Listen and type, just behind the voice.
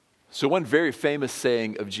So one very famous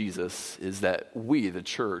saying of Jesus is that we, the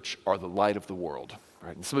church, are the light of the world,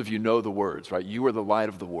 right? And some of you know the words, right? You are the light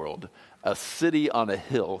of the world. A city on a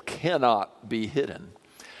hill cannot be hidden.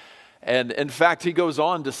 And in fact, he goes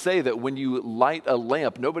on to say that when you light a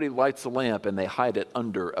lamp, nobody lights a lamp and they hide it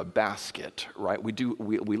under a basket, right? We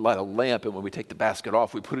light a lamp, and when we take the basket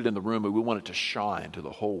off, we put it in the room and we want it to shine to the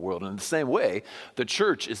whole world. And in the same way, the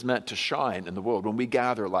church is meant to shine in the world. When we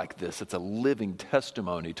gather like this, it's a living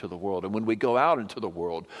testimony to the world. And when we go out into the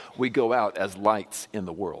world, we go out as lights in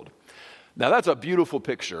the world. Now, that's a beautiful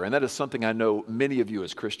picture, and that is something I know many of you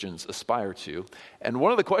as Christians aspire to. And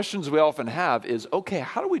one of the questions we often have is, okay,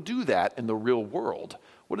 how do we do that in the real world?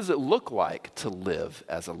 What does it look like to live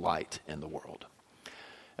as a light in the world?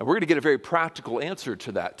 And we're going to get a very practical answer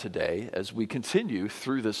to that today as we continue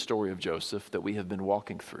through this story of Joseph that we have been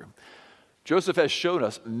walking through. Joseph has shown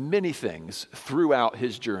us many things throughout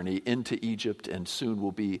his journey into Egypt, and soon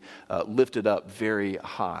will be lifted up very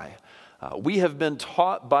high. We have been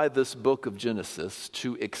taught by this book of Genesis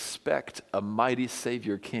to expect a mighty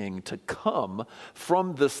Savior King to come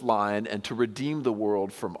from this line and to redeem the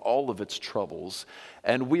world from all of its troubles.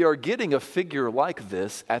 And we are getting a figure like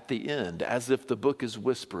this at the end, as if the book is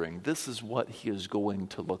whispering, this is what he is going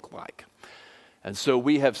to look like. And so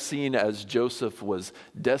we have seen as Joseph was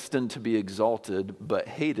destined to be exalted, but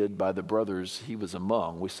hated by the brothers he was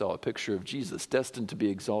among. We saw a picture of Jesus destined to be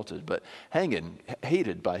exalted, but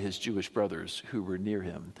hated by his Jewish brothers who were near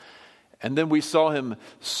him. And then we saw him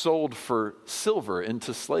sold for silver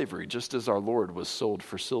into slavery, just as our Lord was sold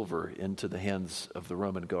for silver into the hands of the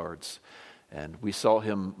Roman guards. And we saw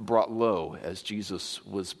him brought low as Jesus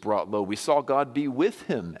was brought low. We saw God be with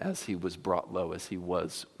him as he was brought low, as he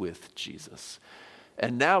was with Jesus.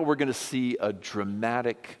 And now we're going to see a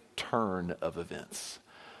dramatic turn of events.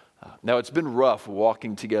 Now, it's been rough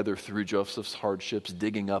walking together through Joseph's hardships,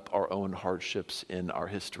 digging up our own hardships in our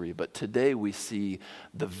history. But today we see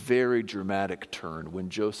the very dramatic turn when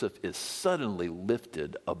Joseph is suddenly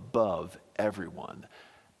lifted above everyone,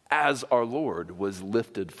 as our Lord was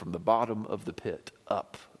lifted from the bottom of the pit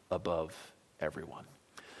up above everyone.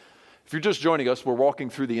 If you're just joining us, we're walking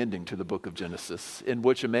through the ending to the book of Genesis, in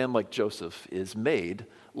which a man like Joseph is made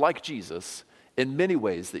like Jesus in many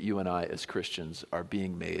ways that you and I as Christians are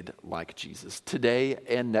being made like Jesus. Today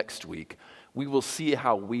and next week, we will see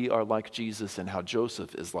how we are like Jesus and how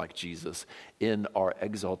Joseph is like Jesus in our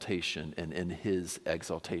exaltation and in his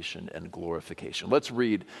exaltation and glorification. Let's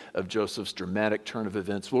read of Joseph's dramatic turn of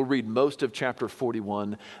events. We'll read most of chapter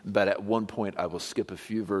 41, but at one point I will skip a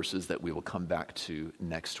few verses that we will come back to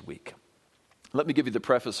next week. Let me give you the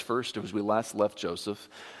preface first. As we last left Joseph,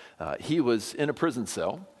 he was in a prison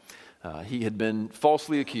cell. He had been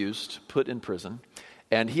falsely accused, put in prison,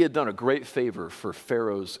 and he had done a great favor for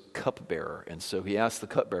Pharaoh's cupbearer. And so he asked the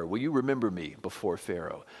cupbearer, will you remember me before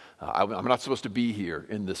Pharaoh? I'm not supposed to be here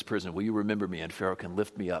in this prison. Will you remember me? And Pharaoh can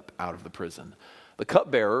lift me up out of the prison. The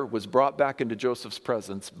cupbearer was brought back into Joseph's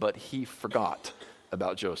presence, but he forgot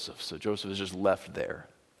about Joseph. So Joseph is just left there,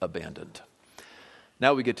 abandoned.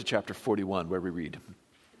 Now we get to chapter 41, where we read,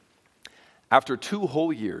 after 2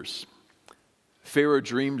 whole years, Pharaoh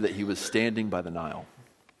dreamed that he was standing by the Nile.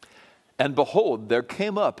 And behold, there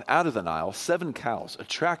came up out of the Nile 7 cows,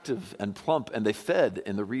 attractive and plump, and they fed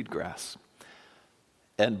in the reed grass.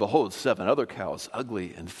 And behold, 7 other cows,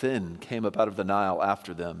 ugly and thin, came up out of the Nile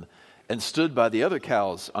after them, and stood by the other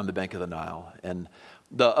cows on the bank of the Nile. And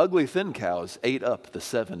the ugly, thin cows ate up the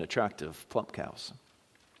 7 attractive, plump cows.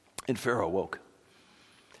 And Pharaoh awoke.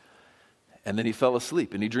 And then he fell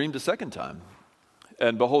asleep, and he dreamed a second time.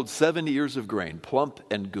 And behold, 7 ears of grain, plump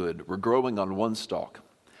and good, were growing on one stalk.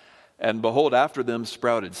 And behold, after them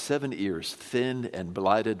sprouted 7 ears, thin and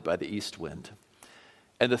blighted by the east wind.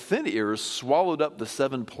 And the thin ears swallowed up the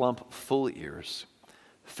 7 plump, full ears.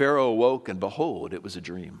 Pharaoh awoke, and behold, it was a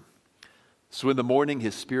dream. So in the morning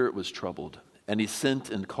his spirit was troubled, and he sent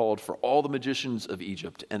and called for all the magicians of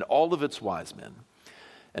Egypt and all of its wise men.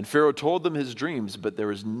 And Pharaoh told them his dreams, but there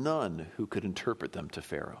was none who could interpret them to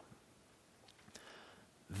Pharaoh.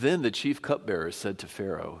 Then the chief cupbearer said to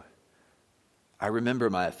Pharaoh, I remember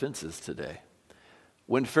my offenses today.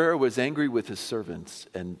 When Pharaoh was angry with his servants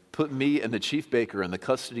and put me and the chief baker in the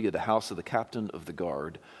custody of the house of the captain of the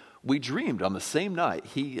guard, we dreamed on the same night,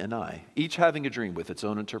 he and I, each having a dream with its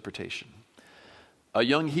own interpretation. A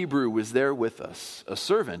young Hebrew was there with us, a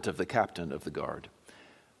servant of the captain of the guard.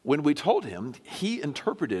 When we told him, he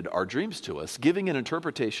interpreted our dreams to us, giving an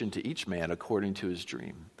interpretation to each man according to his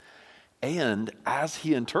dream. And as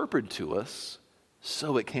he interpreted to us,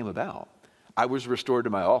 so it came about. I was restored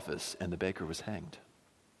to my office, and the baker was hanged.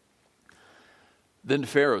 Then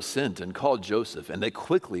Pharaoh sent and called Joseph, and they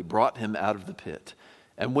quickly brought him out of the pit.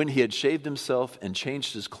 And when he had shaved himself and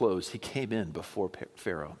changed his clothes, he came in before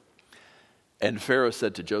Pharaoh. And Pharaoh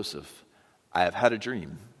said to Joseph, I have had a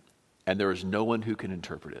dream, and there is no one who can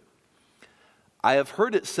interpret it. I have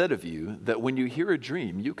heard it said of you that when you hear a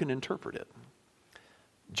dream, you can interpret it.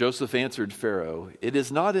 Joseph answered Pharaoh, It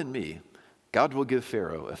is not in me. God will give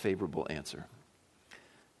Pharaoh a favorable answer.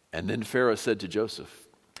 And then Pharaoh said to Joseph,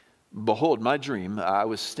 Behold, my dream, I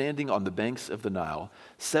was standing on the banks of the Nile.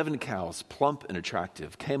 7 cows, plump and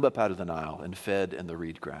attractive, came up out of the Nile and fed in the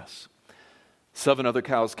reed grass. 7 other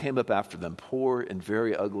cows came up after them, poor and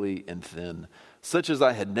very ugly and thin, such as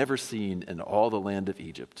I had never seen in all the land of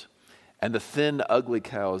Egypt. And the thin, ugly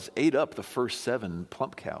cows ate up the first 7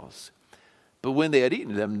 plump cows. But when they had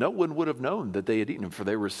eaten them, no one would have known that they had eaten them, for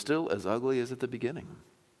they were still as ugly as at the beginning.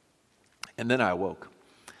 And then I awoke.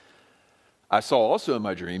 I saw also in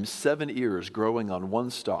my dream 7 ears growing on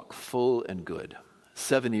one stalk, full and good.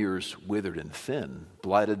 7 ears withered and thin,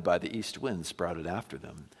 blighted by the east wind, sprouted after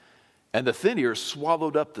them. And the thin ears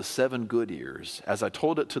swallowed up the 7 good ears, as I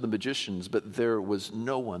told it to the magicians, but there was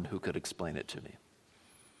no one who could explain it to me.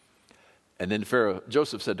 And then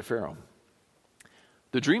Joseph said to Pharaoh,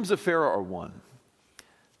 The dreams of Pharaoh are one.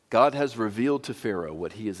 God has revealed to Pharaoh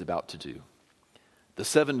what he is about to do. The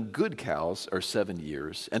 7 good cows are 7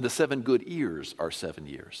 years, and the 7 good ears are 7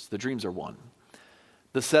 years. The dreams are one.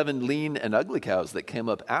 The 7 lean and ugly cows that came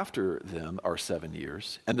up after them are 7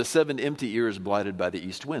 years, and the 7 empty ears blighted by the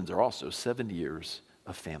east winds are also 7 years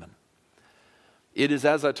of famine. It is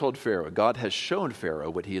as I told Pharaoh, God has shown Pharaoh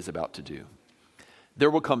what he is about to do. There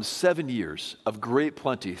will come 7 years of great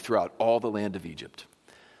plenty throughout all the land of Egypt.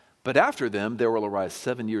 But after them there will arise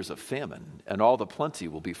 7 years of famine, and all the plenty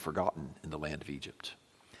will be forgotten in the land of Egypt.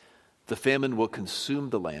 The famine will consume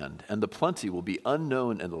the land, and the plenty will be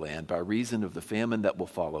unknown in the land by reason of the famine that will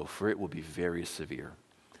follow, for it will be very severe.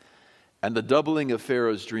 And the doubling of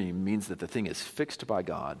Pharaoh's dream means that the thing is fixed by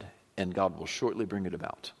God, and God will shortly bring it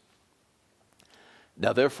about.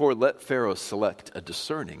 Now therefore let Pharaoh select a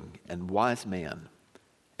discerning and wise man,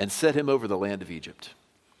 and set him over the land of Egypt.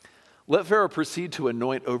 Let Pharaoh proceed to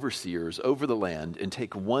anoint overseers over the land and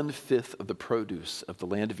take 1/5 of the produce of the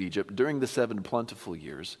land of Egypt during the 7 plentiful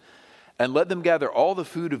years, and let them gather all the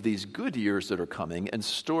food of these good years that are coming and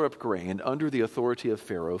store up grain under the authority of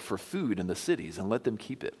Pharaoh for food in the cities, and let them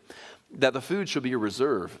keep it, that the food shall be a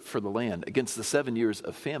reserve for the land against the 7 years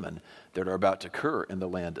of famine that are about to occur in the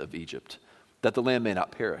land of Egypt, that the land may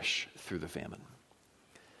not perish through the famine.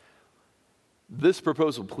 This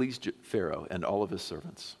proposal pleased Pharaoh and all of his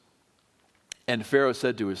servants. And Pharaoh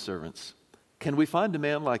said to his servants, Can we find a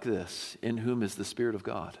man like this in whom is the Spirit of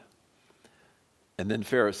God? And then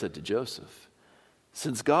Pharaoh said to Joseph,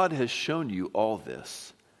 Since God has shown you all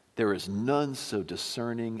this, there is none so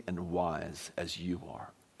discerning and wise as you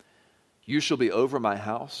are. You shall be over my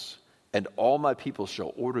house, and all my people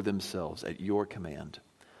shall order themselves at your command.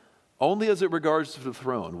 Only as it regards the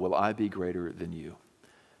throne will I be greater than you.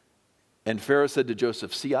 And Pharaoh said to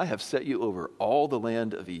Joseph, See, I have set you over all the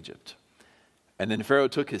land of Egypt. And then Pharaoh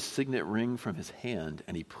took his signet ring from his hand,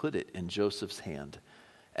 and he put it in Joseph's hand,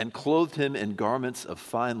 and clothed him in garments of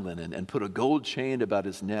fine linen, and put a gold chain about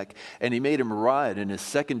his neck, and he made him ride in his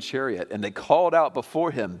 2nd chariot. And they called out before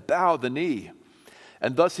him, Bow the knee.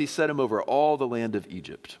 And thus he set him over all the land of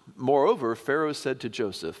Egypt. Moreover, Pharaoh said to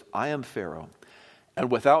Joseph, I am Pharaoh, and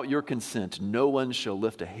without your consent no one shall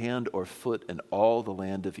lift a hand or foot in all the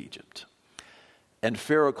land of Egypt. And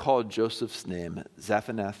Pharaoh called Joseph's name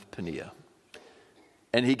Zaphanath-Paneah.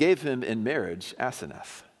 And he gave him in marriage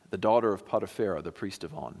Asenath, the daughter of Potiphar, the priest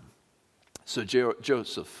of On. So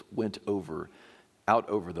Joseph went out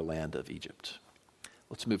over the land of Egypt.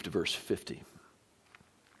 Let's move to verse 50.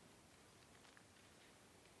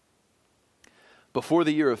 Before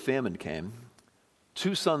the year of famine came,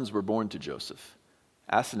 2 sons were born to Joseph.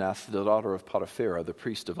 Asenath, the daughter of Potiphar, the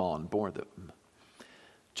priest of On, bore them.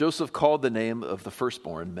 Joseph called the name of the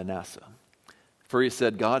firstborn Manasseh, for he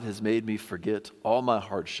said, God has made me forget all my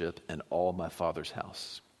hardship and all my father's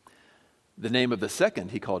house. The name of the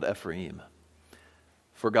second he called Ephraim,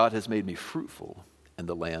 for God has made me fruitful in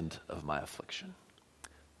the land of my affliction.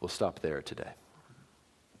 We'll stop there today.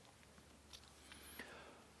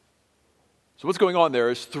 So what's going on there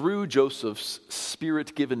is through Joseph's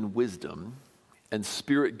Spirit-given wisdom and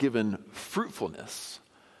Spirit-given fruitfulness,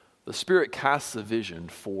 the Spirit casts a vision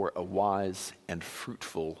for a wise and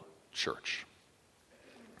fruitful church.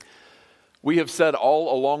 We have said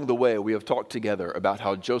all along the way, we have talked together about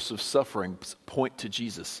how Joseph's sufferings point to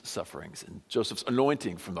Jesus' sufferings, and Joseph's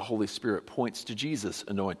anointing from the Holy Spirit points to Jesus'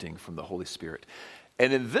 anointing from the Holy Spirit.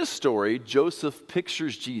 And in this story, Joseph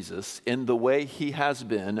pictures Jesus in the way he has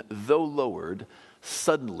been, though lowered,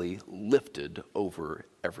 suddenly lifted over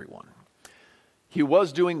everyone. He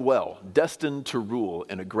was doing well, destined to rule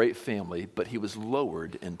in a great family, but he was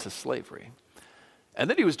lowered into slavery. And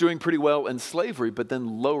then he was doing pretty well in slavery, but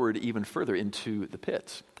then lowered even further into the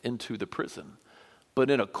pit, into the prison. But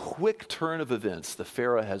in a quick turn of events, the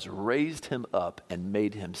Pharaoh has raised him up and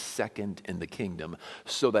made him second in the kingdom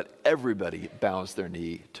so that everybody bows their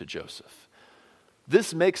knee to Joseph.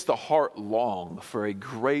 This makes the heart long for a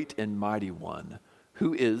great and mighty one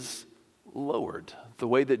who is lowered. The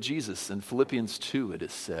way that Jesus in Philippians 2, it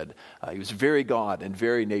is said, he was very God and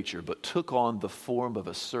very nature, but took on the form of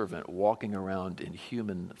a servant walking around in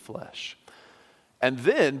human flesh. And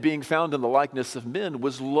then, being found in the likeness of men,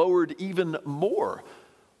 was lowered even more,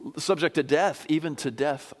 subject to death, even to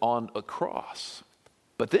death on a cross.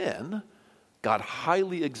 But then, God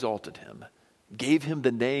highly exalted him, gave him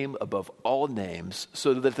the name above all names,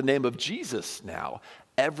 so that at the name of Jesus now,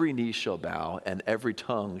 every knee shall bow and every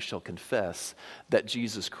tongue shall confess that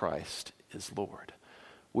Jesus Christ is Lord.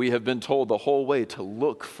 We have been told the whole way to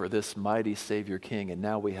look for this mighty Savior King, and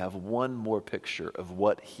now we have one more picture of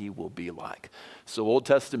what he will be like. So Old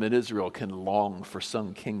Testament Israel can long for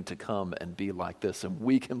some king to come and be like this, and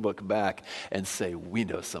we can look back and say, we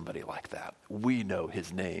know somebody like that. We know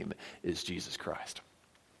his name is Jesus Christ.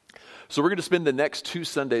 So we're going to spend the next 2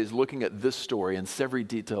 Sundays looking at this story and several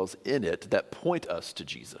details in it that point us to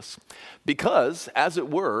Jesus. Because, as it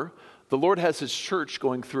were, the Lord has his church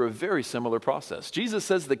going through a very similar process. Jesus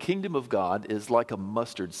says the kingdom of God is like a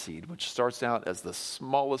mustard seed, which starts out as the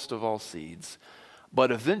smallest of all seeds,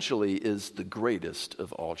 but eventually is the greatest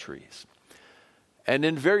of all trees. And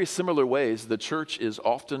in very similar ways, the church is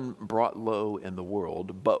often brought low in the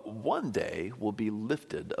world, but one day will be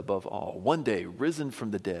lifted above all. One day risen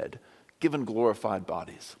from the dead, given glorified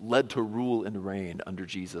bodies, led to rule and reign under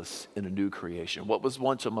Jesus in a new creation. What was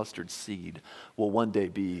once a mustard seed will one day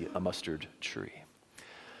be a mustard tree.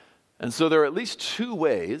 And so there are at least 2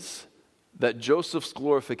 ways that Joseph's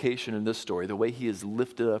glorification in this story, the way he is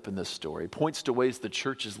lifted up in this story, points to ways the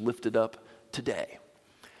church is lifted up today.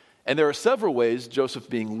 And there are several ways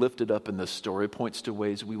Joseph being lifted up in this story points to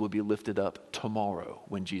ways we will be lifted up tomorrow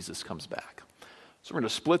when Jesus comes back. So we're going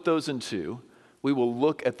to split those in 2. We will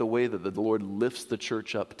look at the way that the Lord lifts the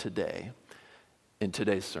church up today in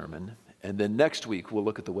today's sermon. And then next week, we'll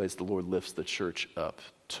look at the ways the Lord lifts the church up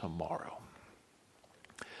tomorrow.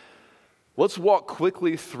 Let's walk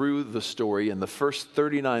quickly through the story. In the first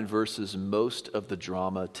 39 verses, most of the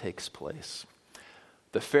drama takes place.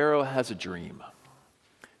 The Pharaoh has a dream.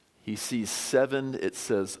 He sees 7, it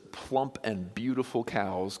says, plump and beautiful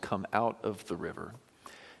cows come out of the river.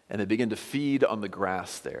 And they begin to feed on the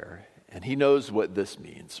grass there. And he knows what this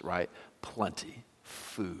means, right? Plenty,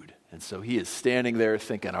 food. And so he is standing there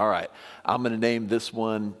thinking, all right, I'm going to name this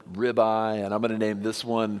one ribeye, and I'm going to name this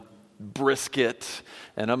one brisket,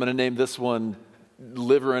 and I'm going to name this one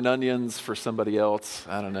liver and onions for somebody else.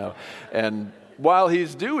 I don't know. And while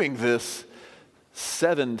he's doing this,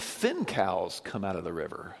 7 thin cows come out of the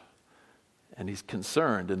river. And he's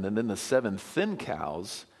concerned. And then the 7 thin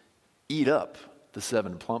cows eat up the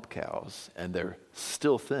 7 plump cows, and they're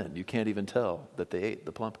still thin. You can't even tell that they ate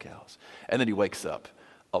the plump cows. And then he wakes up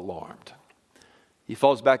alarmed. He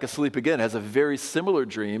falls back asleep again, has a very similar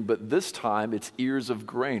dream, but this time it's ears of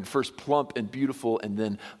grain, first plump and beautiful and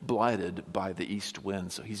then blighted by the east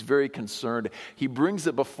wind. So he's very concerned. He brings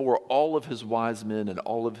it before all of his wise men and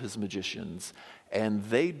all of his magicians, and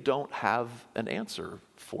they don't have an answer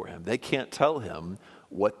for him. They can't tell him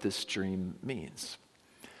what this dream means.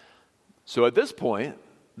 So at this point,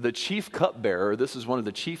 the chief cupbearer, this is one of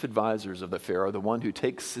the chief advisors of the Pharaoh, the one who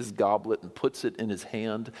takes his goblet and puts it in his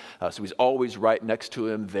hand. So he's always right next to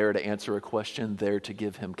him, there to answer a question, there to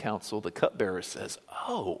give him counsel. The cupbearer says,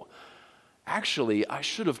 oh, actually, I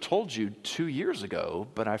should have told you 2 years ago,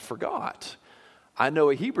 but I forgot. I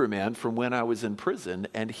know a Hebrew man from when I was in prison,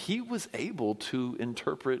 and he was able to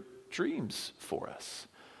interpret dreams for us.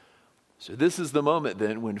 So this is the moment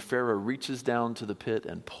then when Pharaoh reaches down to the pit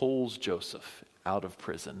and pulls Joseph out of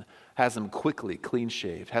prison, has him quickly clean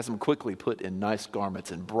shaved, has him quickly put in nice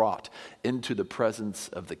garments and brought into the presence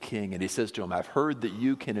of the king. And he says to him, I've heard that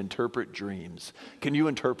you can interpret dreams. Can you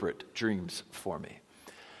interpret dreams for me?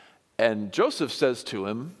 And Joseph says to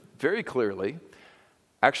him very clearly,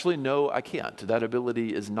 actually, no, I can't. That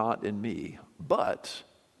ability is not in me, but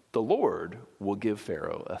the Lord will give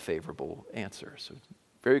Pharaoh a favorable answer. So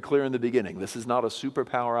very clear in the beginning. This is not a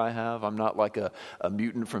superpower I have. I'm not like a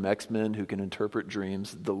mutant from X-Men who can interpret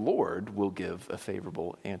dreams. The Lord will give a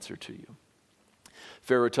favorable answer to you.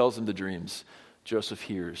 Pharaoh tells him the dreams. Joseph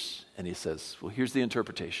hears and he says, well, here's the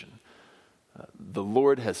interpretation. The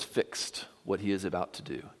Lord has fixed what he is about to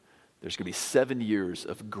do. There's going to be 7 years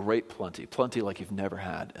of great plenty, plenty like you've never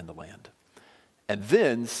had in the land. And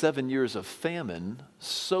then 7 years of famine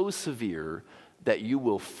so severe that you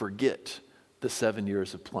will forget the 7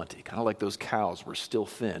 years of plenty. Kind of like those cows were still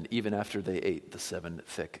thin even after they ate the 7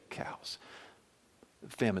 thick cows.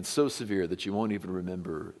 Famine so severe that you won't even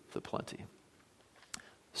remember the plenty.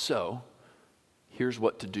 So, here's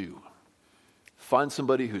what to do. Find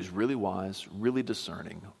somebody who's really wise, really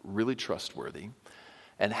discerning, really trustworthy,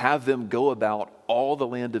 and have them go about all the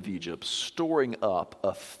land of Egypt, storing up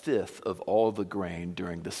a fifth of all the grain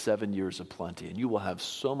during the 7 years of plenty. And you will have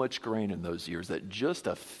so much grain in those years that just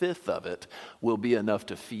a fifth of it will be enough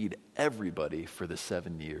to feed everybody for the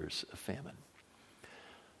 7 years of famine.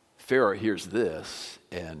 Pharaoh hears this,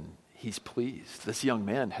 and he's pleased. This young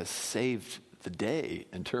man has saved the day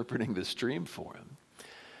interpreting this dream for him.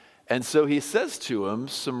 And so he says to him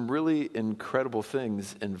some really incredible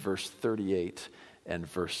things in verse 38 and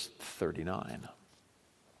verse 39.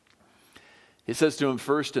 He says to him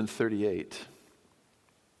first in 38,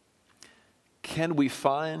 "Can we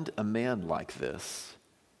find a man like this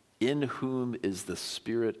in whom is the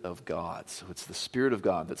Spirit of God?" So it's the Spirit of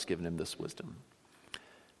God that's given him this wisdom.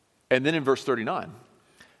 And then in verse 39,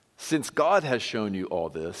 "Since God has shown you all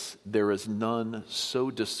this, there is none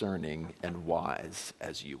so discerning and wise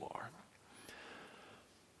as you are."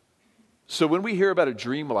 So when we hear about a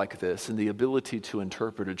dream like this and the ability to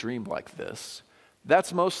interpret a dream like this,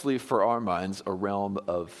 that's mostly for our minds a realm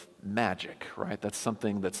of magic, right? That's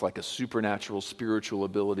something that's like a supernatural, spiritual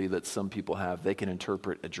ability that some people have. They can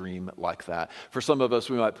interpret a dream like that. For some of us,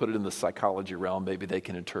 we might put it in the psychology realm. Maybe they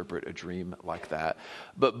can interpret a dream like that.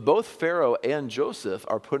 But both Pharaoh and Joseph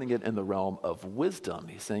are putting it in the realm of wisdom.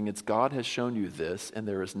 He's saying it's God has shown you this, and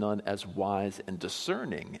there is none as wise and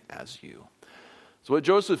discerning as you. So what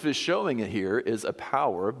Joseph is showing here is a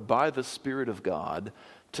power by the Spirit of God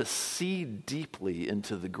to see deeply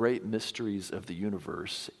into the great mysteries of the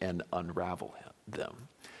universe and unravel them.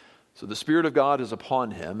 So the Spirit of God is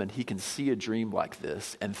upon him, and he can see a dream like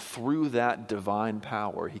this, and through that divine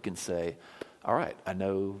power, he can say, all right, I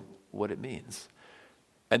know what it means.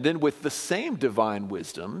 And then with the same divine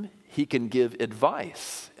wisdom, he can give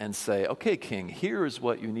advice and say, okay, King, here's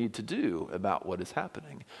what you need to do about what is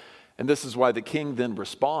happening. And this is why the king then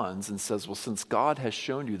responds and says, well, since God has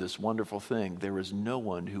shown you this wonderful thing, there is no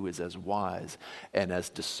one who is as wise and as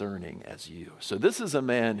discerning as you. So this is a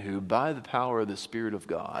man who, by the power of the Spirit of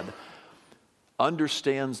God,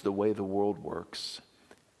 understands the way the world works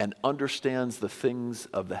and understands the things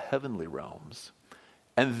of the heavenly realms.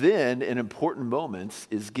 And then, in important moments,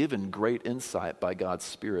 is given great insight by God's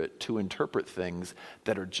Spirit to interpret things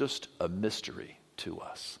that are just a mystery to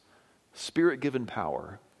us. Spirit-given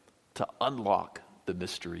power to unlock the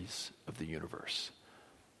mysteries of the universe.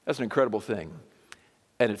 That's an incredible thing.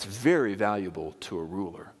 And it's very valuable to a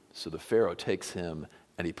ruler. So the Pharaoh takes him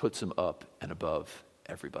and he puts him up and above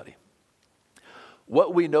everybody.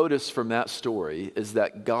 What we notice from that story is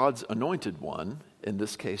that God's anointed one, in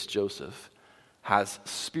this case Joseph, has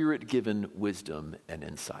Spirit-given wisdom and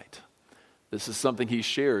insight. This is something he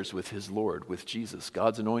shares with his Lord, with Jesus.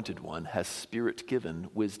 God's anointed one has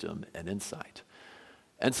Spirit-given wisdom and insight.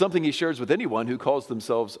 And something he shares with anyone who calls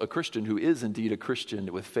themselves a Christian, who is indeed a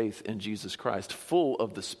Christian with faith in Jesus Christ, full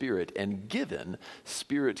of the Spirit and given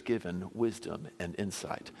Spirit-given wisdom and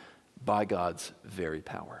insight by God's very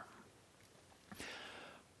power.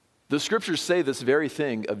 The scriptures say this very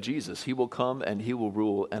thing of Jesus. He will come and he will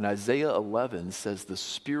rule. And Isaiah 11 says the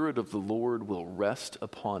Spirit of the Lord will rest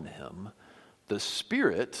upon him, the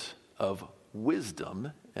Spirit of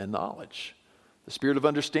wisdom and knowledge. The Spirit of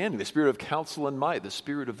understanding, the Spirit of counsel and might, the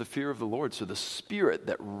Spirit of the fear of the Lord. So the Spirit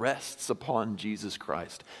that rests upon Jesus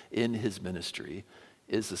Christ in his ministry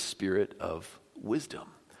is a spirit of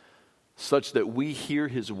wisdom, such that we hear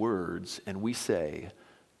his words and we say,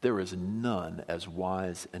 there is none as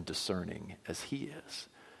wise and discerning as he is.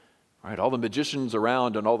 Right? All the magicians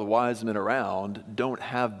around and all the wise men around don't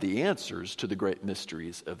have the answers to the great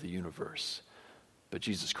mysteries of the universe. But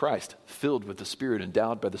Jesus Christ, filled with the Spirit,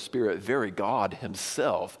 endowed by the Spirit, very God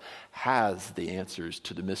himself, has the answers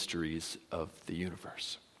to the mysteries of the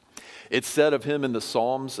universe. It's said of him in the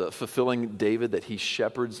Psalms, fulfilling David, that he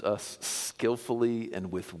shepherds us skillfully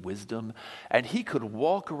and with wisdom. And he could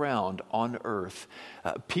walk around on earth,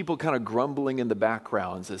 people kind of grumbling in the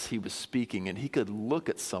backgrounds as he was speaking, and he could look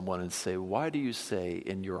at someone and say, why do you say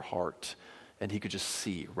in your heart? And he could just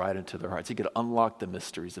see right into their hearts. He could unlock the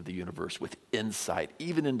mysteries of the universe with insight,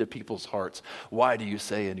 even into people's hearts. Why do you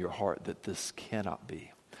say in your heart that this cannot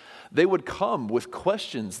be? They would come with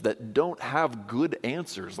questions that don't have good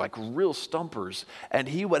answers, like real stumpers, and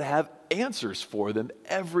he would have answers for them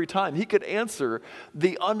every time. He could answer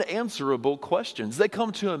the unanswerable questions. They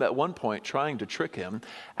come to him at one point trying to trick him,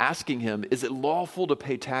 asking him, is it lawful to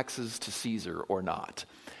pay taxes to Caesar or not?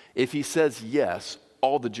 If he says yes,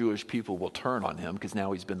 all the Jewish people will turn on him because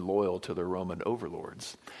now he's been loyal to their Roman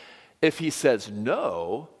overlords. If he says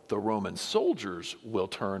no, the Roman soldiers will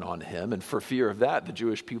turn on him, and for fear of that, the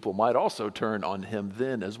Jewish people might also turn on him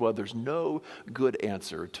then as well. There's no good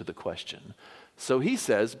answer to the question. So he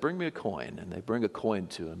says, bring me a coin, and they bring a coin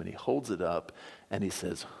to him, and he holds it up, and he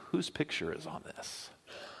says, whose picture is on this?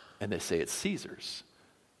 And they say, it's Caesar's.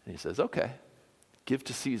 And he says, okay, give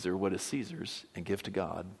to Caesar what is Caesar's, and give to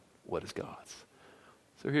God what is God's.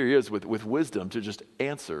 So here he is with wisdom to just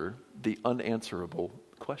answer the unanswerable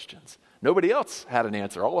questions. Nobody else had an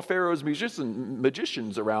answer. All of Pharaoh's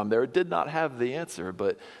magicians around there did not have the answer,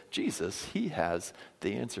 but Jesus, he has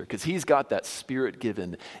the answer because he's got that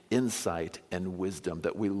spirit-given insight and wisdom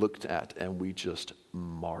that we looked at and we just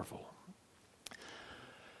marvel.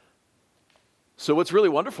 So what's really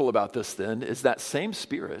wonderful about this then is that same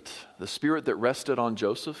spirit, the spirit that rested on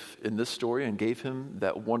Joseph in this story and gave him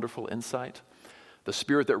that wonderful insight, the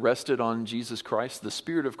spirit that rested on Jesus Christ, the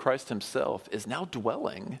spirit of Christ himself is now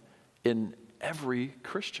dwelling in every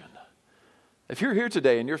Christian. If you're here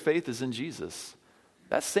today and your faith is in Jesus,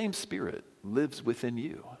 that same spirit lives within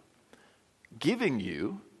you, giving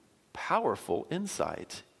you powerful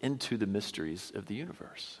insight into the mysteries of the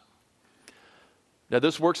universe. Now,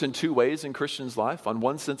 this works in two ways in Christians' life. On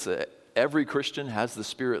one sense, every Christian has the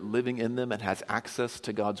Spirit living in them and has access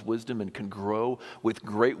to God's wisdom and can grow with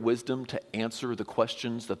great wisdom to answer the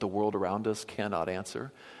questions that the world around us cannot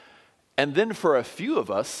answer. And then for a few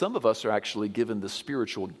of us, some of us are actually given the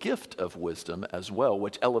spiritual gift of wisdom as well,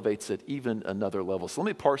 which elevates it even another level. So let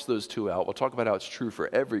me parse those two out. We'll talk about how it's true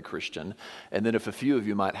for every Christian, and then if a few of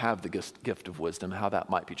you might have the gift of wisdom, how that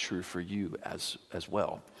might be true for you as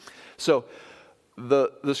well. So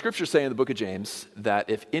the scriptures say in the book of James that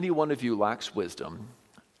if any one of you lacks wisdom,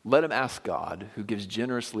 let him ask God, who gives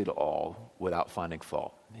generously to all without finding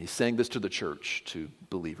fault. He's saying this to the church, to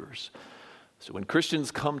believers. So when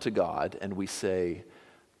Christians come to God and we say,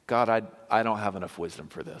 God, I don't have enough wisdom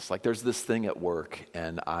for this. Like there's this thing at work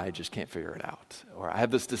and I just can't figure it out. Or I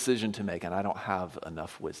have this decision to make and I don't have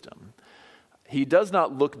enough wisdom. He does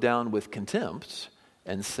not look down with contempt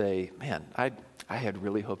and say, man, I had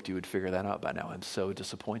really hoped you would figure that out by now. I'm so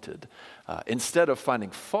disappointed. Instead of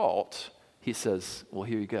finding fault, he says, well,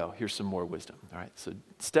 here you go. Here's some more wisdom. All right. So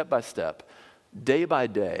step by step, day by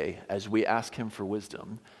day, as we ask him for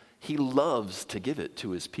wisdom, he loves to give it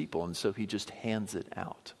to his people, and so he just hands it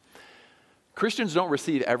out. Christians don't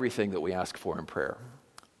receive everything that we ask for in prayer,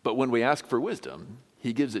 but when we ask for wisdom,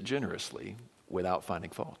 he gives it generously without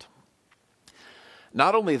finding fault.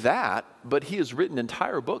 Not only that, but he has written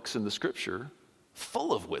entire books in the scripture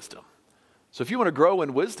full of wisdom. So if you want to grow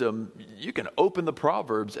in wisdom, you can open the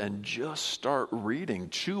Proverbs and just start reading.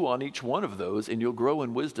 Chew on each one of those and you'll grow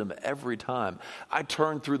in wisdom every time. I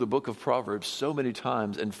turn through the book of Proverbs so many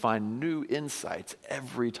times and find new insights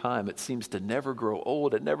every time. It seems to never grow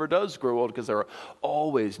old. It never does grow old because there are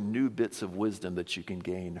always new bits of wisdom that you can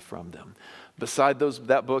gain from them. Beside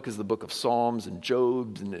that book is the book of Psalms and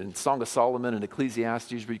Job and Song of Solomon and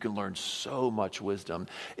Ecclesiastes, where you can learn so much wisdom.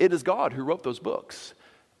 It is God who wrote those books,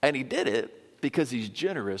 and he did it because he's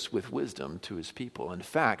generous with wisdom to his people. In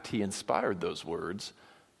fact, he inspired those words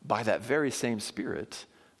by that very same spirit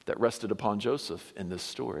that rested upon Joseph in this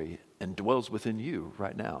story and dwells within you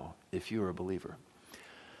right now if you're a believer.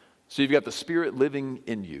 So you've got the Spirit living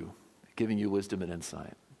in you, giving you wisdom and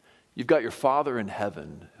insight. You've got your Father in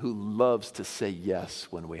heaven who loves to say yes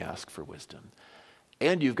when we ask for wisdom.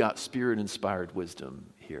 And you've got Spirit-inspired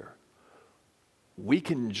wisdom here. We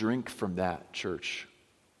can drink from that, church,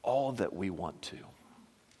 all that we want to.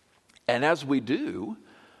 And as we do,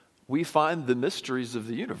 we find the mysteries of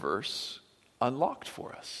the universe unlocked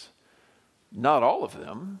for us. Not all of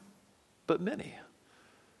them, but many.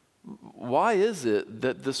 Why is it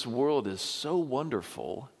that this world is so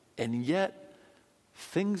wonderful and yet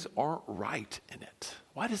things aren't right in it?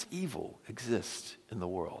 Why does evil exist in the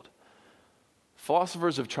world?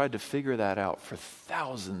 Philosophers have tried to figure that out for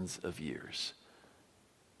thousands of years.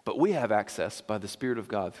 But we have access by the Spirit of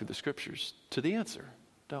God through the Scriptures to the answer,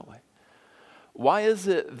 don't we? Why is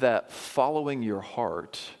it that following your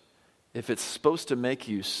heart, if it's supposed to make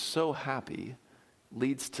you so happy,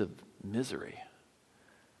 leads to misery?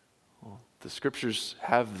 Well, The scriptures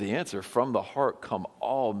have the answer. From the heart come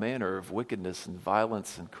all manner of wickedness and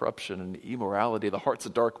violence and corruption and immorality. The heart's a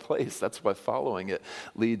dark place. That's why following it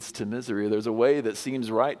leads to misery. There's a way that seems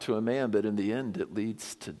right to a man, but in the end it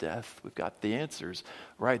leads to death. We've got the answers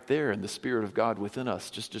right there in the Spirit of God within us,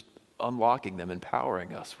 just unlocking them,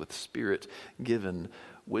 empowering us with Spirit-given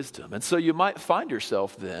wisdom. And so you might find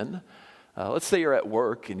yourself then, let's say you're at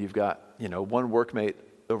work and you've got, one workmate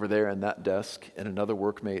over there in that desk and another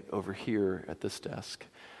workmate over here at this desk.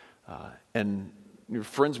 And you're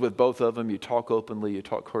friends with both of them, you talk openly, you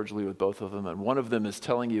talk cordially with both of them, and one of them is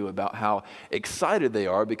telling you about how excited they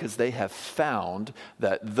are because they have found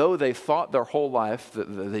that though they thought their whole life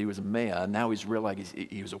that he was a man, now he's realized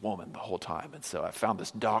he was a woman the whole time. And so I found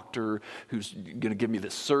this doctor who's going to give me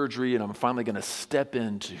this surgery, and I'm finally going to step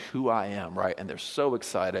into who I am, right? And they're so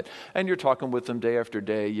excited. And you're talking with them day after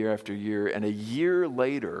day, year after year, and a year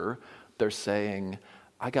later, they're saying,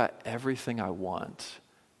 I got everything I want,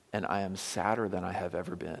 and I am sadder than I have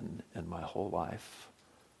ever been in my whole life.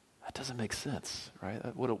 That doesn't make sense,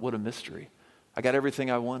 right? What a mystery. I got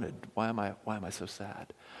everything I wanted. Why am I so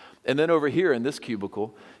sad? And then over here in this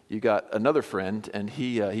cubicle, you got another friend, and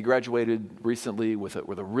he graduated recently with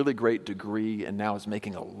a really great degree, and now is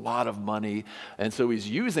making a lot of money. And so he's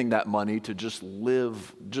using that money to just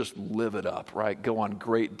live it up, right? Go on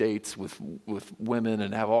great dates with women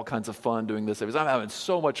and have all kinds of fun doing this. I'm having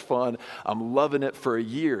so much fun. I'm loving it for a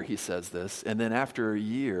year, he says this. And then after a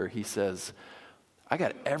year, he says, I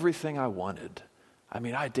got everything I wanted. I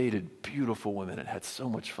mean, I dated beautiful women and had so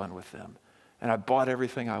much fun with them. And I bought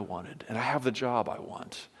everything I wanted. And I have the job I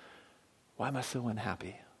want. Why am I so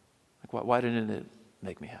unhappy? Why didn't it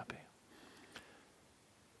make me happy?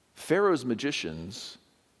 Pharaoh's magicians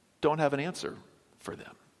don't have an answer for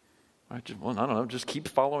them. Right? I don't know, just keep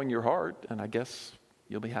following your heart, and I guess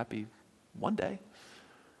you'll be happy one day.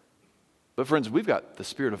 But friends, we've got the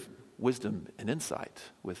Spirit of wisdom and insight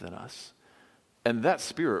within us. And that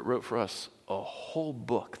Spirit wrote for us a whole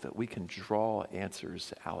book that we can draw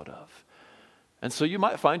answers out of. And so you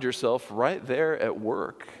might find yourself right there at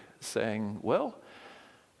work saying, well,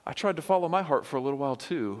 I tried to follow my heart for a little while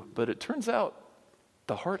too, but it turns out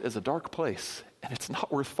the heart is a dark place and it's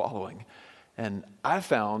not worth following. And I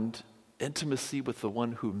found intimacy with the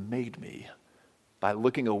one who made me by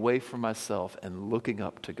looking away from myself and looking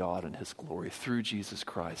up to God and his glory through Jesus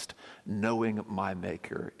Christ, knowing my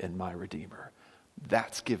Maker and my Redeemer.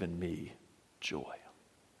 That's given me joy.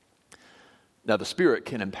 Now, the Spirit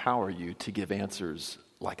can empower you to give answers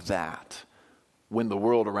like that when the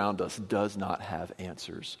world around us does not have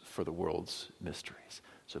answers for the world's mysteries.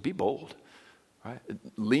 So be bold, right?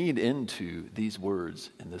 Lean into these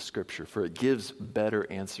words in the Scripture, for it gives better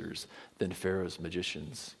answers than Pharaoh's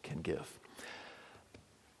magicians can give.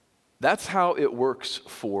 That's how it works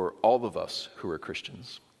for all of us who are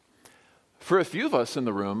Christians. For a few of us in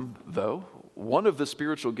the room, though, one of the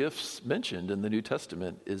spiritual gifts mentioned in the New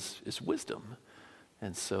Testament is wisdom.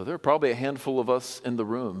 And so there are probably a handful of us in the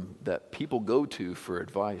room that people go to for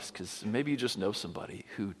advice because maybe you just know somebody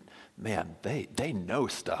who, man, they know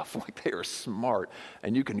stuff, like they are smart,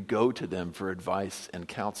 and you can go to them for advice and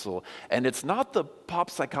counsel. And it's not the pop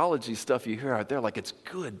psychology stuff you hear out there, like it's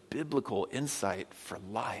good biblical insight for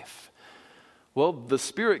life. Well, the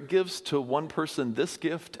Spirit gives to one person this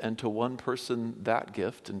gift and to one person that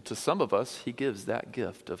gift. And to some of us, he gives that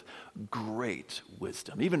gift of great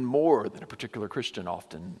wisdom, even more than a particular Christian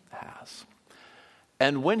often has.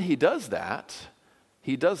 And when he does that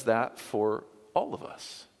for all of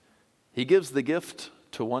us. He gives the gift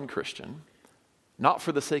to one Christian, not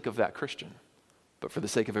for the sake of that Christian, but for the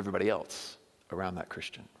sake of everybody else around that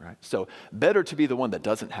Christian, right? So better to be the one that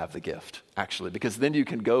doesn't have the gift, actually, because then you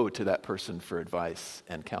can go to that person for advice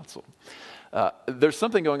and counsel. There's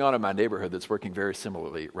something going on in my neighborhood that's working very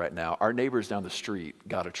similarly right now. Our neighbors down the street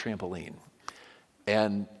got a trampoline.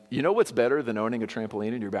 And you know what's better than owning a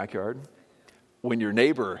trampoline in your backyard? When your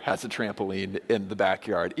neighbor has a trampoline in the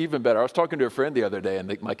backyard. Even better. I was talking to a friend the other day,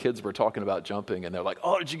 and my kids were talking about jumping, and they're like,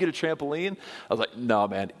 oh, did you get a trampoline? I was like, no,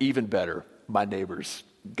 man, even better. My neighbors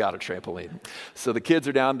got a trampoline. So the kids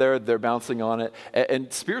are down there, they're bouncing on it.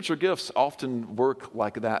 And spiritual gifts often work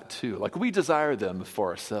like that too. Like we desire them for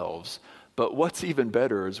ourselves. But what's even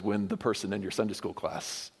better is when the person in your Sunday school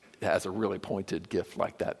class has a really pointed gift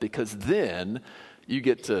like that, because then you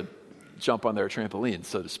get to jump on their trampoline,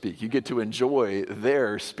 so to speak. You get to enjoy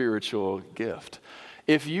their spiritual gift.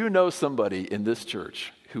 If you know somebody in this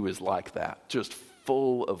church who is like that, just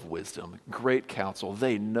full of wisdom, great counsel,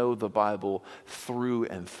 they know the Bible through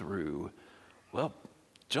and through, well,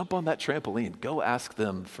 jump on that trampoline. Go ask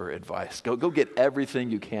them for advice. Go get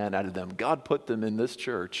everything you can out of them. God put them in this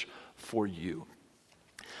church for you.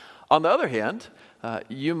 On the other hand,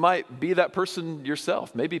 you might be that person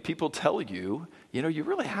yourself. Maybe people tell you, you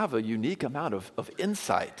really have a unique amount of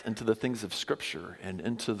insight into the things of Scripture and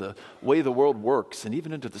into the way the world works and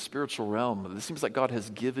even into the spiritual realm. It seems like God has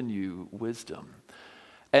given you wisdom.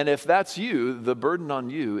 And if that's you, the burden on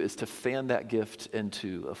you is to fan that gift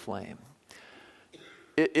into a flame.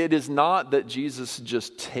 It is not that Jesus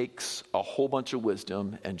just takes a whole bunch of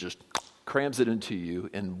wisdom and just crams it into you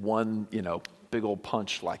in one, big old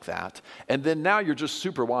punch like that. And then now you're just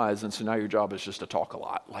super wise, and so now your job is just to talk a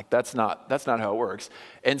lot. Like that's not how it works.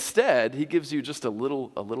 Instead, he gives you just a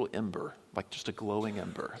little ember, like just a glowing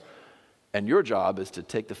ember. And your job is to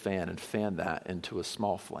take the fan and fan that into a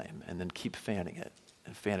small flame, and then keep fanning it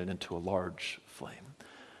and fan it into a large flame.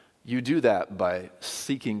 You do that by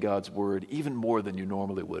seeking God's word even more than you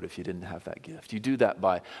normally would if you didn't have that gift. You do that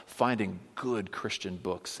by finding good Christian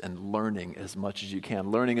books and learning as much as you can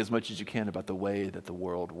about the way that the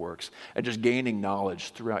world works, and just gaining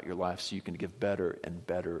knowledge throughout your life so you can give better and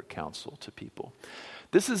better counsel to people.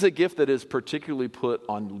 This is a gift that is particularly put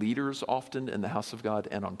on leaders often in the house of God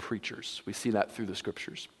and on preachers. We see that through the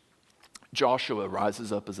Scriptures. Joshua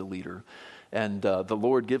rises up as a leader, and the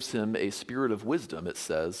Lord gives him a spirit of wisdom, it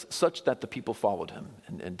says, such that the people followed him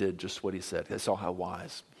and did just what he said. They saw how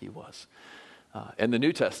wise he was. In the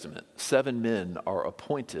New Testament, 7 men are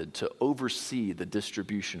appointed to oversee the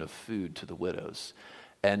distribution of food to the widows.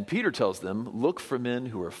 And Peter tells them, look for men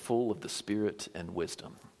who are full of the Spirit and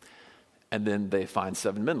wisdom. And then they find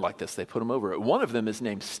 7 men like this. They put them over. One of them is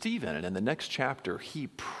named Stephen, and in the next chapter, he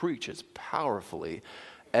preaches powerfully.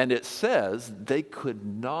 And it says they could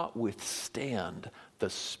not withstand the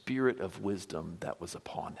spirit of wisdom that was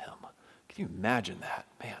upon him. Can you imagine that?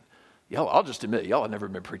 Man, I'll just admit, y'all have never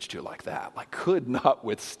been preached to like that. Like, could not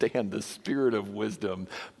withstand the spirit of wisdom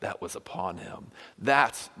that was upon him.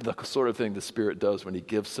 That's the sort of thing the Spirit does when he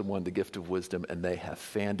gives someone the gift of wisdom and they have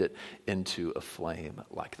fanned it into a flame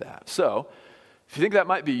like that. So, if you think that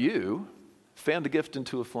might be you, fan the gift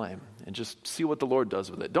into a flame and just see what the Lord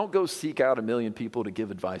does with it. Don't go seek out 1 million people to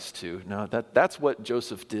give advice to. No, that's what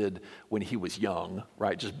Joseph did when he was young,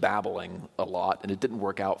 right? Just babbling a lot, and it didn't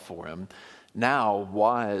work out for him. Now,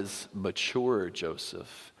 wise, mature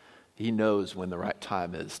Joseph, he knows when the right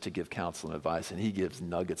time is to give counsel and advice, and he gives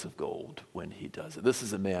nuggets of gold when he does it. This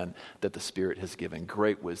is a man that the Spirit has given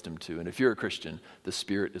great wisdom to, and if you're a Christian, the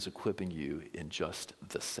Spirit is equipping you in just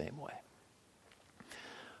the same way.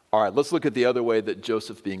 All right, let's look at the other way that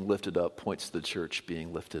Joseph being lifted up points to the church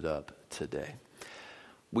being lifted up today.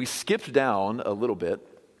 We skipped down a little bit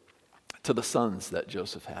to the sons that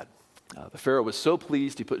Joseph had. The Pharaoh was so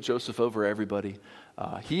pleased, he put Joseph over everybody.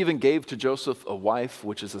 He even gave to Joseph a wife,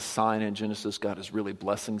 which is a sign in Genesis. God is really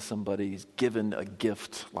blessing somebody. He's given a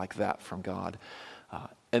gift like that from God.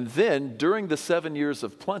 And then during the 7 years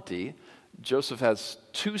of plenty, Joseph has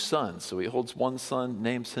 2 sons. So he holds one son,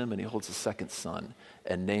 names him, and he holds a second son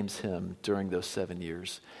and names him during those 7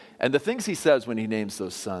 years. And the things he says when he names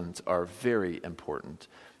those sons are very important.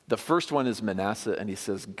 The first one is Manasseh, and he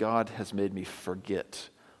says, God has made me forget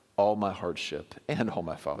all my hardship and all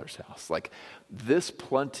my father's house. Like, this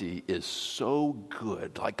plenty is so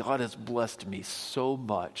good. Like, God has blessed me so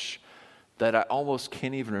much that I almost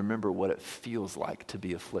can't even remember what it feels like to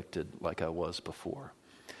be afflicted like I was before.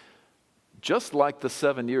 Just like the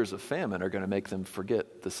 7 years of famine are going to make them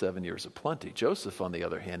forget the 7 years of plenty. Joseph, on the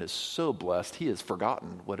other hand, is so blessed, he has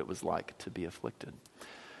forgotten what it was like to be afflicted.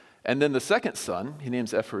 And then the second son, he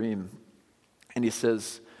names Ephraim, and he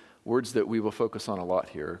says words that we will focus on a lot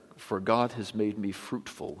here. For God has made me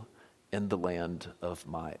fruitful in the land of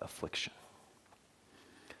my affliction.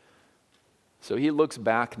 So he looks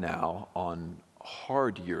back now on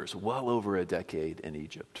hard years, well over a decade in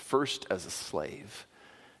Egypt, first as a slave,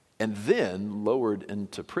 and then lowered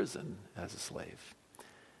into prison as a slave.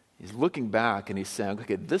 He's looking back and he's saying,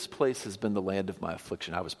 okay, this place has been the land of my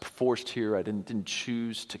affliction. I was forced here. I didn't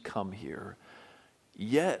choose to come here.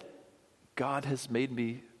 Yet, God has made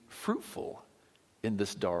me fruitful in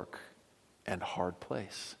this dark and hard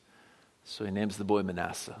place. So he names the boy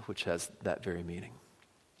Manasseh, which has that very meaning.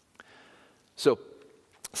 So,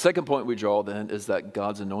 second point we draw then is that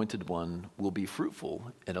God's anointed one will be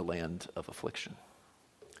fruitful in a land of affliction.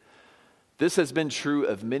 This has been true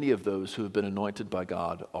of many of those who have been anointed by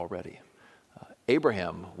God already.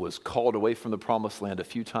 Abraham was called away from the promised land a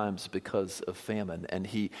few times because of famine, and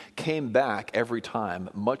he came back every time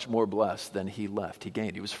much more blessed than he left. He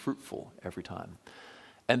gained. He was fruitful every time.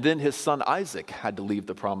 And then his son Isaac had to leave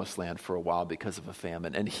the promised land for a while because of a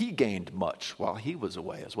famine, and he gained much while he was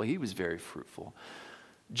away as well. He was very fruitful.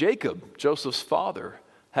 Jacob, Joseph's father,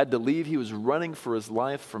 had to leave. He was running for his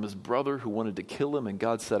life from his brother who wanted to kill him, and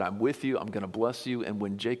God said, I'm with you, I'm going to bless you. And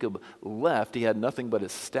when Jacob left, he had nothing but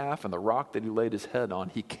his staff and the rock that he laid his head on.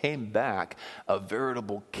 He came back a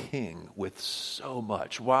veritable king with so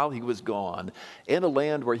much. While he was gone, in a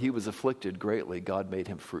land where he was afflicted greatly, God made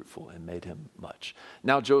him fruitful and made him much.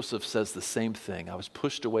 Now Joseph says the same thing. I was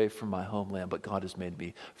pushed away from my homeland, but God has made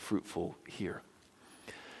me fruitful here.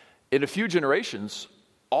 In a few generations,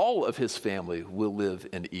 all of his family will live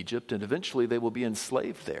in Egypt, and eventually they will be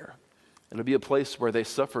enslaved there. It'll be a place where they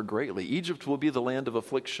suffer greatly. Egypt will be the land of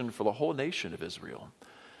affliction for the whole nation of Israel.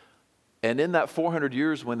 And in that 400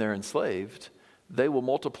 years when they're enslaved, they will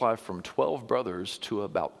multiply from 12 brothers to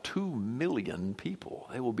about 2 million people.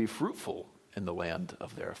 They will be fruitful in the land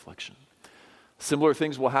of their affliction. Similar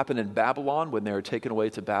things will happen in Babylon when they are taken away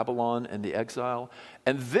to Babylon and the exile.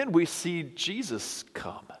 And then we see Jesus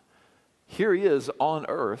come. Here he is on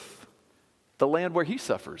earth, the land where he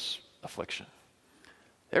suffers affliction.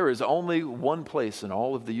 There is only one place in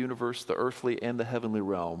all of the universe, the earthly and the heavenly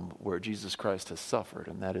realm, where Jesus Christ has suffered,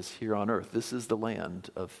 and that is here on earth. This is the land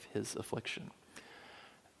of his affliction.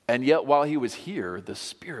 And yet while he was here, the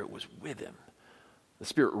Spirit was with him. The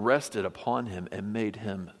Spirit rested upon him and made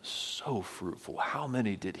him so fruitful. How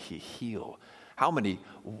many did he heal? How many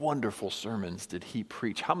wonderful sermons did he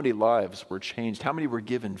preach? How many lives were changed? How many were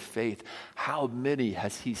given faith? How many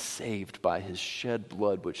has he saved by his shed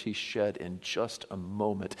blood, which he shed in just a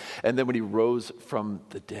moment? And then when he rose from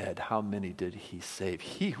the dead, how many did he save?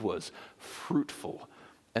 He was fruitful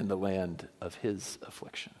in the land of his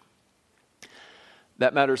affliction.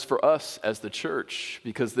 That matters for us as the church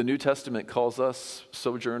because the New Testament calls us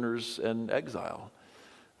sojourners and exile.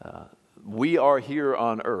 We are here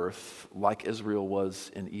on earth like Israel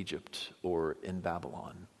was in Egypt or in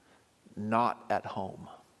Babylon, not at home.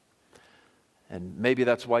 And maybe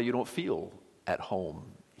that's why you don't feel at home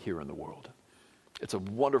here in the world. It's a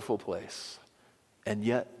wonderful place, and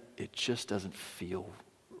yet it just doesn't feel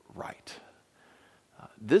right.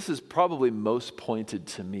 This is probably most pointed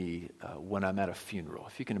to me when I'm at a funeral.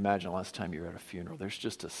 If you can imagine the last time you were at a funeral, there's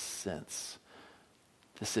just a sense,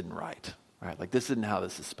 this isn't right? Like this isn't how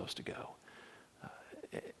this is supposed to go.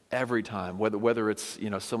 Every time, whether it's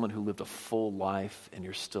someone who lived a full life and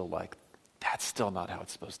you're still like, that's still not how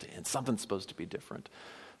it's supposed to end. Something's supposed to be different.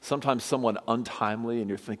 Sometimes someone untimely and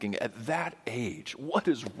you're thinking, at that age, what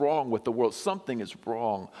is wrong with the world? Something is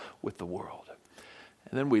wrong with the world.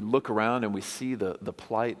 And then we look around and we see the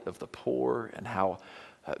plight of the poor and how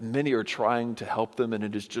many are trying to help them, and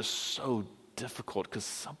it is just so difficult because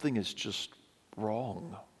something is just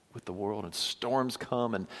wrong with the world, and storms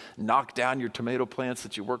come and knock down your tomato plants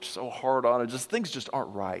that you worked so hard on, and just things just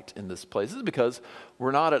aren't right in this place. This is because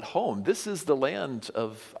we're not at home. This is the land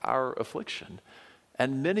of our affliction,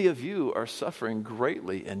 and many of you are suffering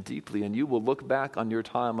greatly and deeply, and you will look back on your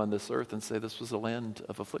time on this earth and say, this was a land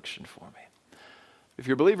of affliction for me. If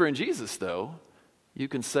you're a believer in Jesus, though, you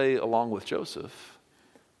can say along with Joseph,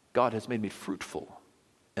 God has made me fruitful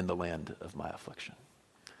in the land of my affliction.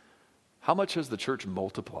 How much has the church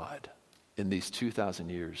multiplied in these 2,000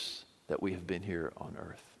 years that we have been here on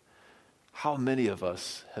earth? How many of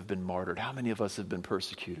us have been martyred? How many of us have been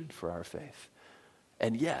persecuted for our faith?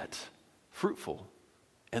 And yet, fruitful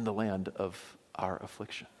in the land of our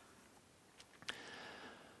affliction.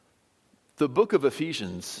 The book of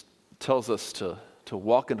Ephesians tells us to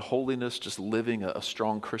walk in holiness, just living a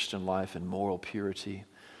strong Christian life in moral purity.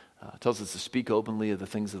 It tells us to speak openly of the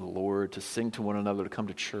things of the Lord, to sing to one another, to come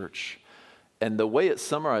to church. And the way it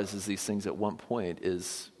summarizes these things at one point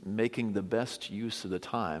is making the best use of the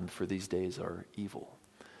time, for these days are evil.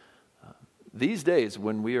 These days,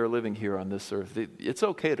 when we are living here on this earth, it's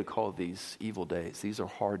okay to call these evil days. These are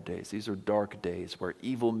hard days. These are dark days where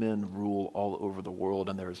evil men rule all over the world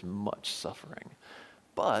and there is much suffering.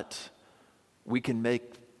 But we can make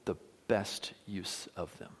the best use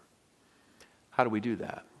of them. How do we do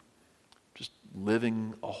that? Just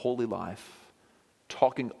living a holy life,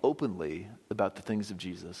 talking openly about the things of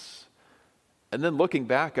Jesus, and then looking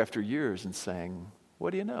back after years and saying,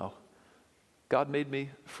 what do you know? God made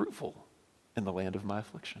me fruitful in the land of my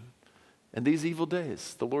affliction. And these evil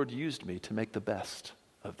days, the Lord used me to make the best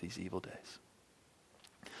of these evil days.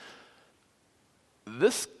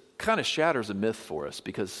 This kind of shatters a myth for us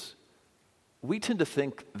because we tend to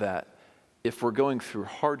think that if we're going through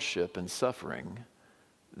hardship and suffering,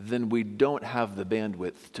 then we don't have the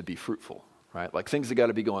bandwidth to be fruitful, right? Like things have got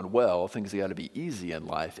to be going well, things have got to be easy in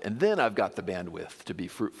life, and then I've got the bandwidth to be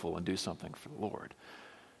fruitful and do something for the Lord.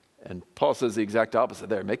 And Paul says the exact opposite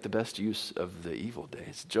there. Make the best use of the evil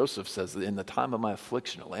days. Joseph says that in the time of my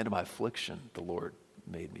affliction, the land of my affliction, the Lord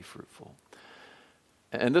made me fruitful.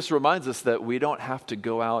 And this reminds us that we don't have to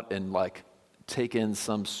go out and take in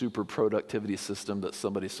some super productivity system that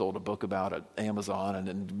somebody sold a book about at Amazon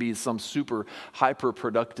and be some super hyper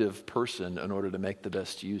productive person in order to make the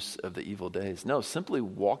best use of the evil days. No, simply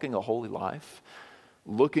walking a holy life,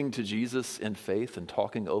 looking to Jesus in faith and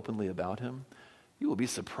talking openly about him, you will be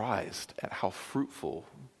surprised at how fruitful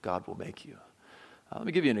God will make you. Let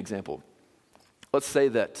me give you an example. Let's say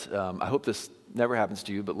that, I hope this never happens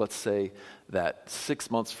to you, but let's say that 6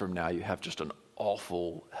 months from now you have just an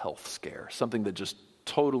awful health scare, something that just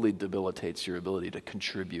totally debilitates your ability to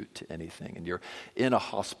contribute to anything. And you're in a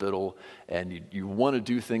hospital and you want to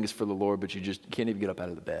do things for the Lord, but you just can't even get up out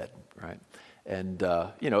of the bed, right? And,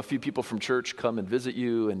 a few people from church come and visit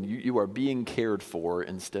you, and you are being cared for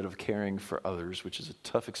instead of caring for others, which is a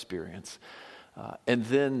tough experience. And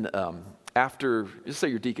then after, let's say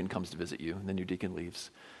your deacon comes to visit you, and then your deacon leaves.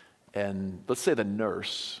 And let's say the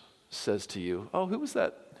nurse says to you, "Oh, who was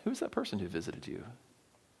that person who visited you?"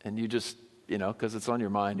 And you just, because it's on your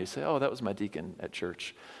mind, you say, "Oh, that was my deacon at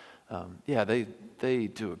church. Yeah, they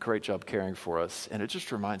do a great job caring for us, and it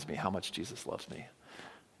just reminds me how much Jesus loves me."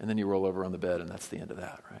 And then you roll over on the bed, and that's the end of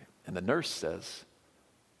that, right? And the nurse says,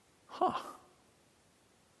 "Huh.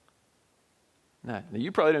 Now,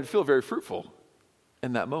 you probably didn't feel very fruitful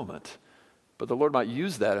in that moment, but the Lord might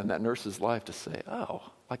use that in that nurse's life to say, oh,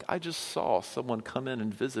 I just saw someone come in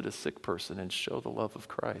and visit a sick person and show the love of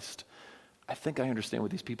Christ. I think I understand what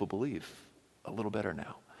these people believe a little better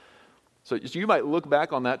now." So you might look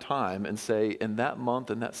back on that time and say, in that month,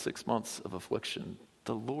 in that 6 months of affliction,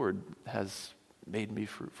 the Lord has made me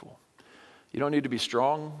fruitful. You don't need to be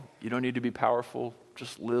strong. You don't need to be powerful.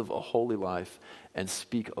 Just live a holy life and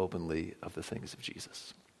speak openly of the things of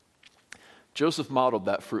Jesus. Joseph modeled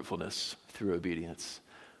that fruitfulness through obedience.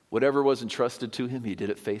 Whatever was entrusted to him, he did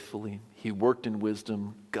it faithfully. He worked in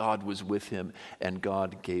wisdom. God was with him, and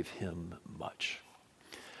God gave him much.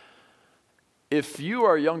 If you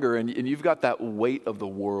are younger and you've got that weight of the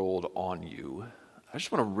world on you, I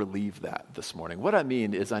just want to relieve that this morning. What I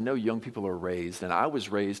mean is, I know young people are raised, and I was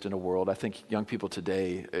raised in a world, I think young people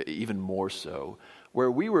today even more so, where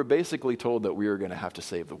we were basically told that we were going to have to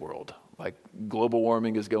save the world. Like, global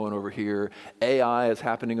warming is going over here, AI is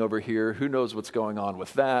happening over here, who knows what's going on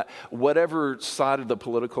with that. Whatever side of the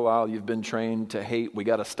political aisle you've been trained to hate, we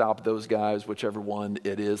got to stop those guys, whichever one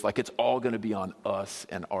it is. Like, it's all going to be on us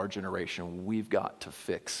and our generation. We've got to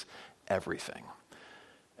fix everything.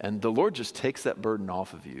 And the Lord just takes that burden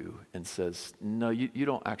off of you and says, no, you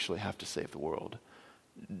don't actually have to save the world.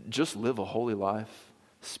 Just live a holy life,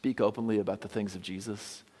 speak openly about the things of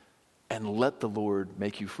Jesus, and let the Lord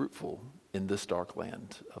make you fruitful in this dark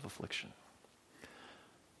land of affliction.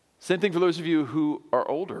 Same thing for those of you who are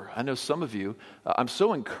older. I know some of you, I'm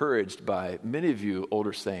so encouraged by many of you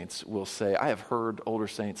older saints will say, I have heard older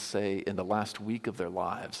saints say in the last week of their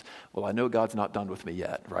lives, well, I know God's not done with me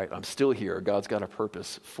yet, right? I'm still here. God's got a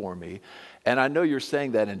purpose for me. And I know you're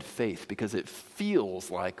saying that in faith because it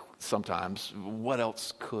feels like sometimes, what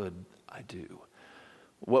else could I do?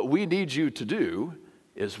 What we need you to do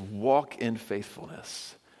is walk in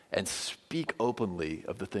faithfulness and speak openly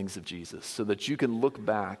of the things of Jesus so that you can look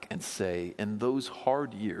back and say, in those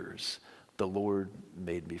hard years, the Lord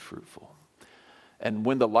made me fruitful. And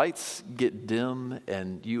when the lights get dim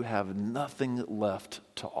and you have nothing left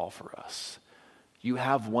to offer us, you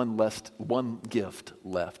have one gift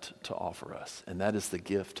left to offer us, and that is the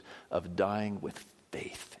gift of dying with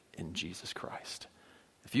faith in Jesus Christ.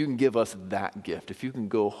 If you can give us that gift, if you can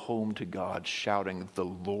go home to God shouting, the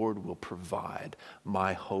Lord will provide,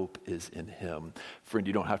 my hope is in him. Friend,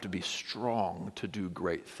 you don't have to be strong to do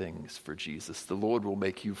great things for Jesus. The Lord will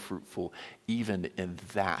make you fruitful even in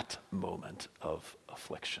that moment of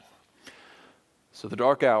affliction. So the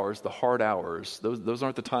dark hours, the hard hours, those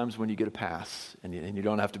aren't the times when you get a pass and you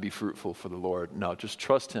don't have to be fruitful for the Lord. No, just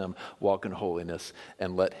trust him, walk in holiness,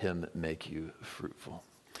 and let him make you fruitful.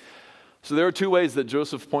 So there are two ways that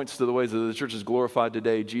Joseph points to the ways that the church is glorified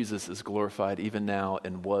today. Jesus is glorified even now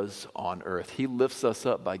and was on earth. He lifts us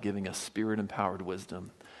up by giving us spirit-empowered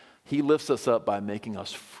wisdom. He lifts us up by making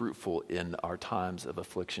us fruitful in our times of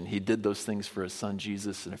affliction. He did those things for his son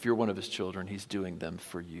Jesus, and if you're one of his children, he's doing them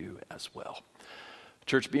for you as well.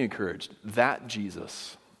 Church, be encouraged. That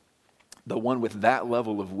Jesus, the one with that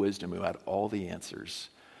level of wisdom who had all the answers,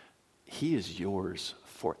 he is yours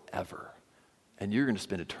forever, and you're going to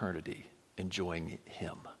spend eternity enjoying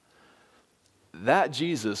him. That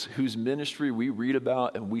Jesus whose ministry we read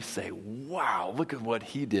about and we say, wow, look at what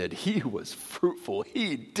he did. He was fruitful.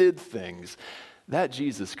 He did things. That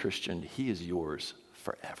Jesus, Christian, he is yours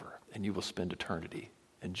forever, and you will spend eternity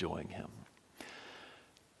enjoying him.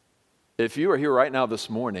 If you are here right now this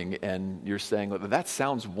morning and you're saying, well, that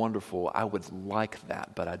sounds wonderful, I would like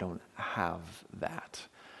that, but I don't have that.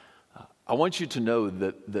 I want you to know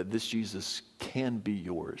that this Jesus can be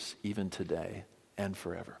yours even today and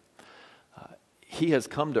forever. He has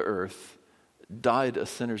come to earth, died a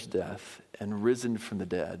sinner's death, and risen from the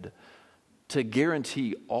dead to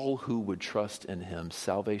guarantee all who would trust in him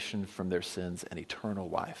salvation from their sins and eternal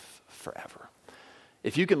life forever.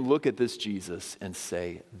 If you can look at this Jesus and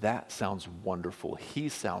say, that sounds wonderful, he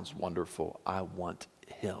sounds wonderful, I want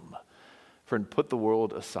him. Friend, put the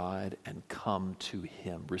world aside and come to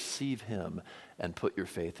him. Receive him and put your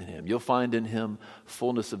faith in him. You'll find in him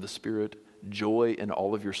fullness of the Spirit, joy in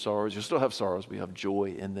all of your sorrows. You'll still have sorrows, but you have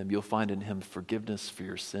joy in them. You'll find in him forgiveness for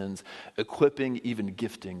your sins, equipping, even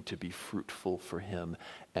gifting to be fruitful for him,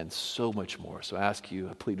 and so much more. So I ask you,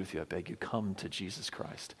 I plead with you, I beg you, come to Jesus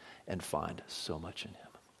Christ and find so much in him.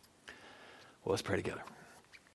 Well, let's pray together.